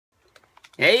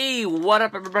Hey, what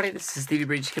up everybody? This is Stevie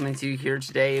Breach coming to you here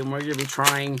today, and we're going to be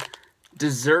trying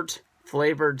dessert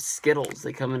flavored Skittles.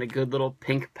 They come in a good little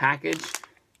pink package.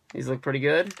 These look pretty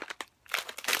good.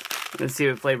 Let's see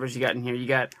what flavors you got in here. You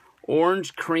got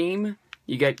orange cream,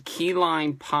 you got key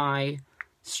lime pie,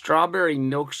 strawberry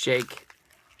milkshake,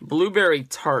 blueberry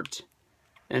tart,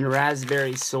 and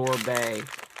raspberry sorbet.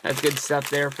 That's good stuff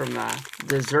there from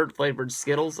dessert flavored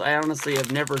Skittles. I honestly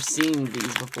have never seen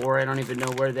these before. I don't even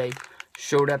know where they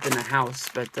showed up in the house,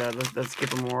 but let's give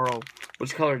them a whirl.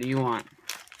 Which color do you want?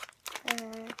 I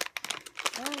don't know.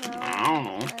 I don't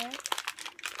know.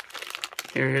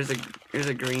 Here's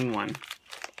a green one.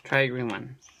 Try a green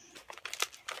one.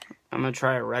 I'm gonna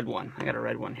try a red one. I got a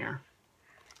red one here.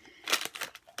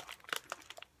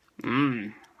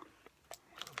 Mine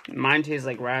tastes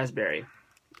like raspberry.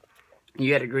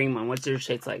 You got a green one. What's yours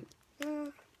taste like?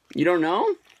 You don't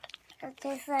know? It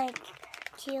tastes like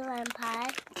key lime pie.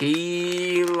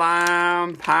 Key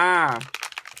lime pie.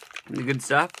 The good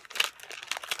stuff.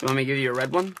 You want me to give you a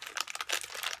red one?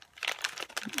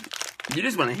 You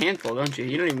just want a handful, don't you?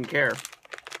 You don't even care.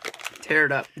 Tear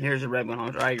it up. Here's a red one.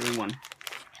 I'll try a green one.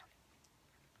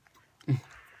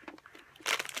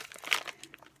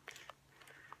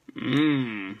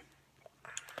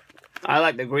 I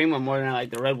like the green one more than I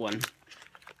like the red one.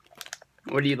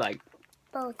 What do you like?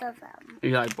 Both of them.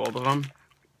 You like both of them?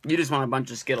 You just want a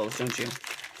bunch of Skittles, don't you?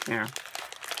 Here.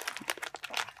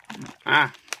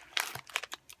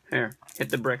 Here. Hit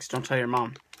the bricks. Don't tell your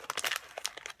mom.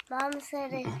 Mom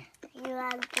said you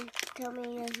had to tell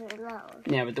me yes or no.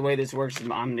 Yeah, but the way this works is I'm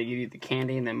going to give you the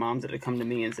candy, and then Mom's going to come to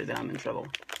me and say that I'm in trouble.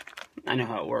 I know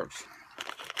how it works.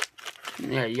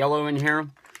 Yeah, yellow in here.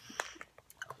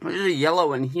 There's a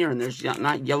yellow in here, and there's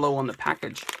not yellow on the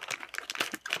package.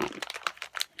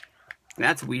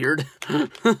 That's weird.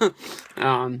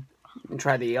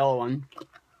 Try the yellow one.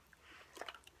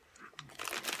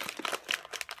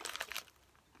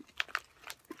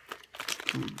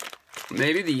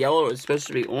 Maybe the yellow is supposed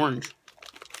to be orange.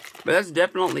 But that's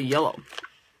definitely yellow.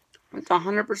 It's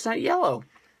 100% yellow.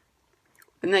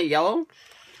 Isn't that yellow?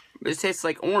 This tastes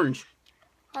like orange.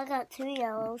 I got 2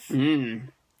 yellows.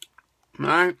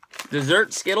 Alright.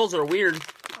 Dessert Skittles are weird.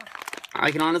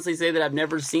 I can honestly say that I've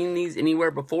never seen these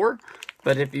anywhere before.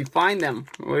 But if you find them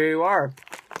where you are,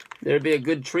 there'd be a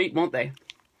good treat, won't they?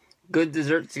 Good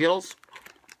dessert Skittles.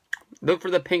 Look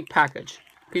for the pink package.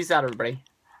 Peace out, everybody.